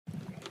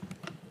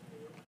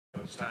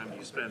much time do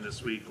you spend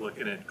this week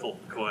looking at Colt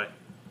McCoy?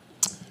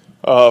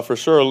 For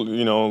sure,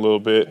 you know, a little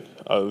bit.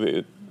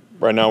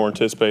 Right now we're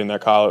anticipating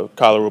that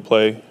Kyler will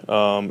play,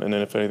 and then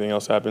if anything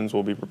else happens,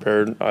 we'll be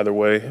prepared either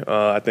way.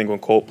 I think when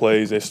Colt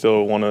plays, they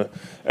still want to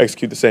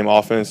execute the same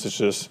offense. It's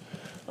just,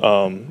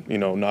 you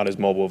know, not as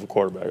mobile of a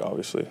quarterback,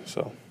 obviously.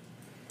 So.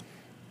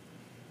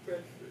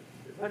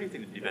 How do you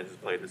think the defense has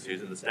played this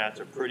season? The stats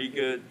are pretty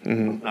good,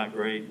 Mm-hmm. not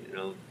great. You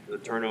know, the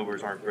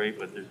turnovers aren't great,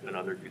 but there's been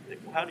other good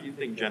things. How do you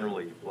think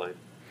generally you played?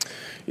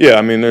 Yeah,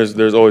 I mean,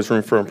 there's always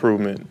room for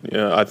improvement. You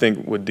know, I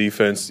think with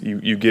defense,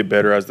 you get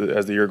better as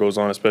the year goes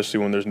on,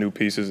 especially when there's new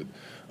pieces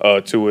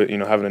to it. You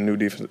know, having a new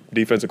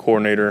defensive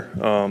coordinator.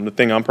 The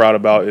thing I'm proud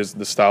about is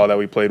the style that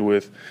we played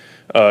with.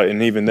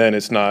 And even then,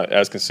 it's not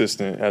as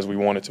consistent as we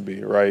want it to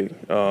be, right?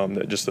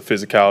 Just the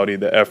physicality,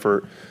 the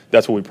effort,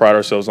 that's what we pride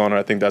ourselves on. And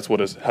I think that's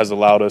what has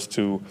allowed us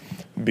to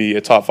be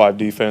a top 5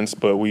 defense,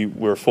 but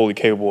we're fully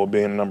capable of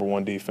being a number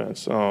 1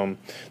 defense.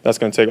 That's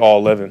going to take all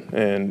 11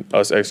 and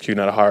us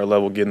executing at a higher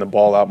level, getting the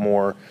ball out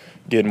more,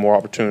 getting more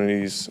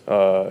opportunities,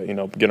 you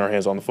know, getting our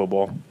hands on the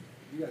football.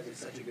 You guys did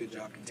such a good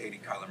job containing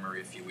Kyler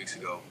Murray a few weeks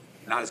ago.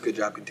 Not as good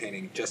job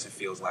containing Justin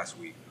Fields last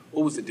week.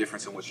 What was the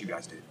difference in what you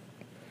guys did?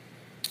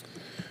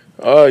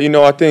 You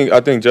know, I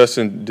think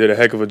Justin did a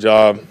heck of a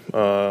job.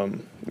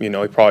 You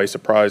know, he probably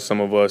surprised some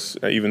of us,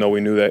 even though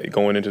we knew that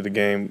going into the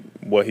game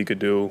what he could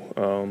do.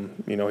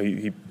 You know,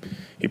 he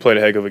played a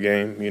heck of a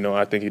game. You know,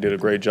 I think he did a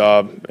great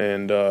job.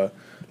 And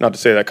not to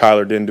say that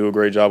Kyler didn't do a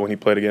great job when he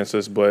played against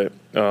us, but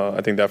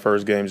I think that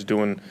first game is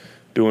doing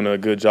a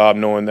good job,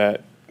 knowing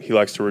that he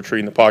likes to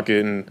retreat in the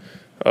pocket and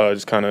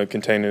just kind of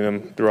containing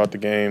him throughout the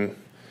game.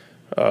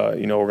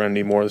 You know, we're going to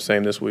need more of the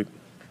same this week.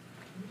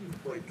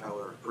 Played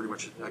Kyler pretty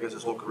much, I guess,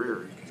 his whole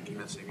career. He came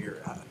in the same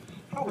year.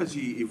 How has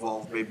he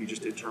evolved, maybe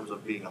just in terms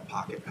of being a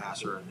pocket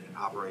passer and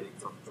operating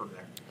from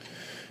there?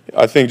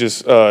 I think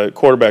just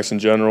quarterbacks in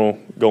general,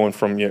 going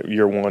from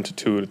year 1 to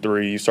 2 to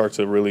 3, you start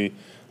to really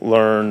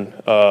learn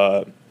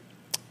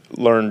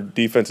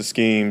defensive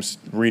schemes,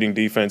 reading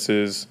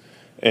defenses,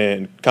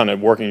 and kind of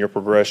working your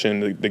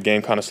progression. The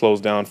game kind of slows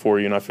down for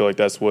you, and I feel like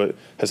that's what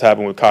has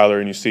happened with Kyler.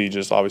 And you see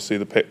just obviously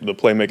the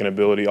playmaking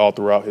ability all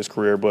throughout his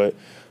career, but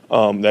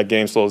that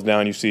game slows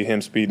down. You see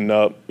him speeding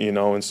up, you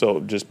know, and so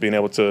just being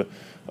able to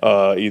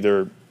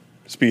either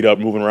speed up,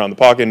 moving around the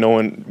pocket,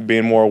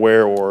 being more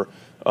aware, or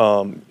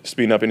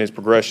speeding up in his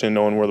progression,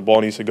 knowing where the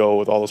ball needs to go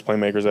with all those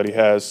playmakers that he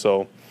has.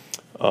 So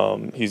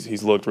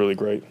he's looked really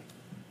great.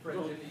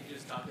 Brendan, you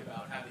just talked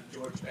about having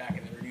George back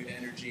and the renewed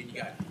energy, and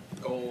you got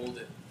Gold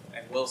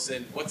and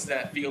Wilson. What's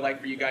that feel like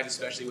for you guys,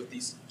 especially with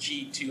these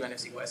key 2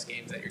 NFC West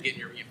games that you're getting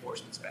your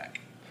reinforcements back?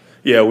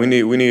 Yeah, we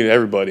need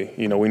everybody.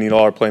 You know, we need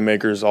all our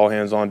playmakers, all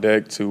hands on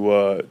deck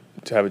to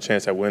have a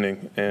chance at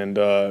winning. And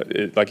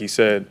like he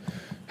said,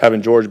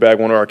 having George back,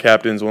 one of our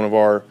captains, one of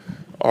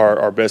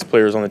our best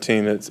players on the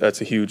team,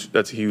 that's a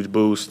huge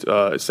boost.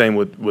 Same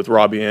with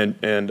Robbie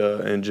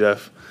and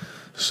Jeff.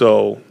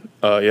 So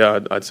yeah,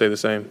 I'd say the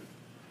same.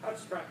 How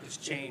does practice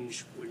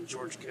change when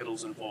George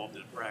Kittle's involved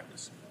in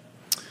practice?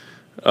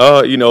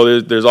 You know,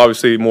 there's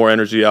obviously more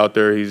energy out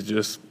there. He's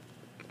just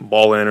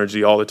ball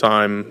energy all the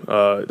time.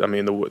 I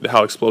mean,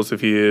 how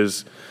explosive he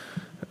is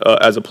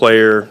as a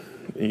player.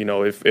 You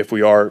know, if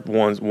we are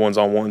ones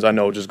on ones, I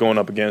know just going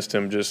up against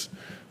him, just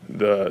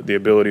the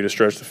ability to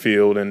stretch the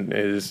field, and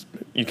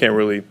you can't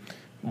really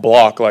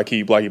block like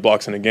he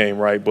blocks in the game,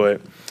 right?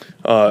 But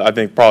I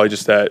think probably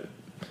just that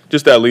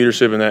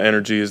leadership and that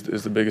energy is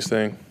the biggest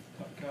thing.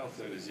 Kyle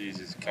said Azeez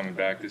is coming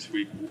back this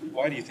week.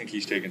 Why do you think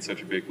he's taken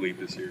such a big leap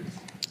this year?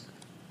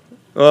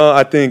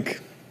 I think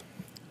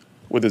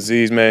with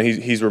Azeez, man,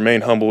 he's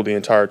remained humble the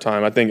entire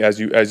time. I think as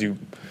you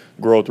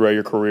grow throughout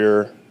your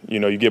career, you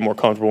know, you get more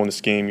comfortable in the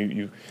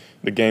scheme.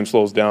 The game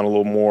slows down a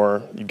little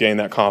more. You gain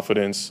that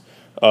confidence.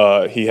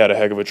 He had a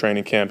heck of a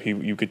training camp.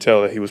 You could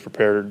tell that he was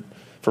prepared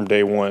from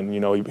day one. You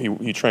know,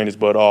 he trained his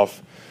butt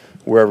off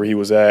wherever he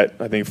was at.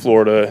 I think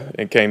Florida,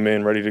 and came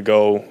in ready to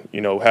go.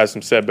 You know, had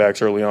some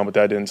setbacks early on, but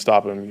that didn't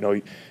stop him. You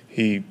know,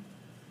 he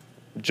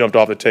jumped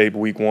off the tape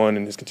week 1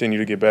 and has continued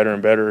to get better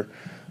and better.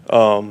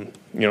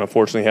 You know,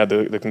 unfortunately, he had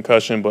the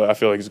concussion, but I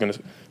feel like he's going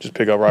to just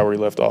pick up right where he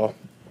left off.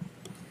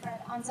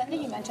 On Sunday,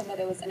 you mentioned that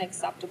it was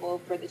unacceptable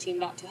for the team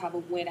not to have a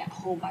win at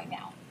home by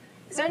now.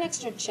 Is there an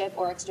extra chip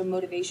or extra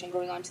motivation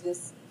going on to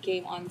this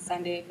game on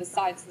Sunday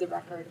besides the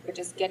record, but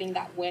just getting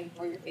that win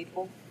for your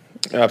faithful?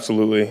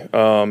 Absolutely.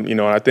 You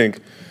know, I think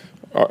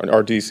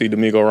our DC,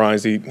 D'Amico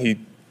Ryans, he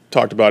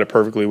talked about it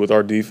perfectly with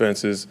our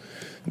defenses,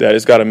 that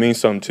it's got to mean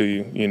something to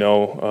you. You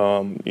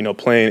know,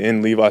 playing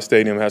in Levi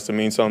Stadium has to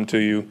mean something to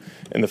you.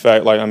 And the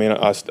fact, like, I mean,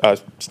 I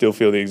still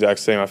feel the exact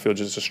same. I feel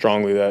just as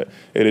strongly that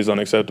it is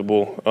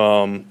unacceptable.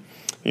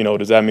 You know,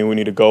 does that mean we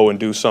need to go and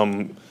do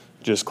something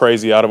just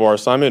crazy out of our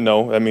assignment?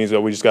 No, that means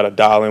that we just got to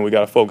dial in. We got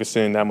to focus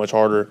in that much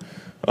harder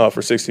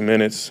for 60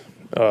 minutes,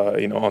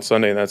 you know, on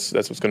Sunday, and that's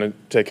what's going to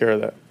take care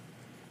of that.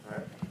 All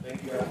right.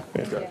 Thank you.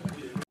 Thanks, guys.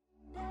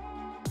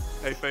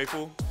 Hey,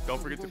 Faithful, don't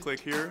forget to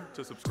click here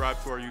to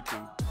subscribe to our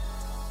YouTube.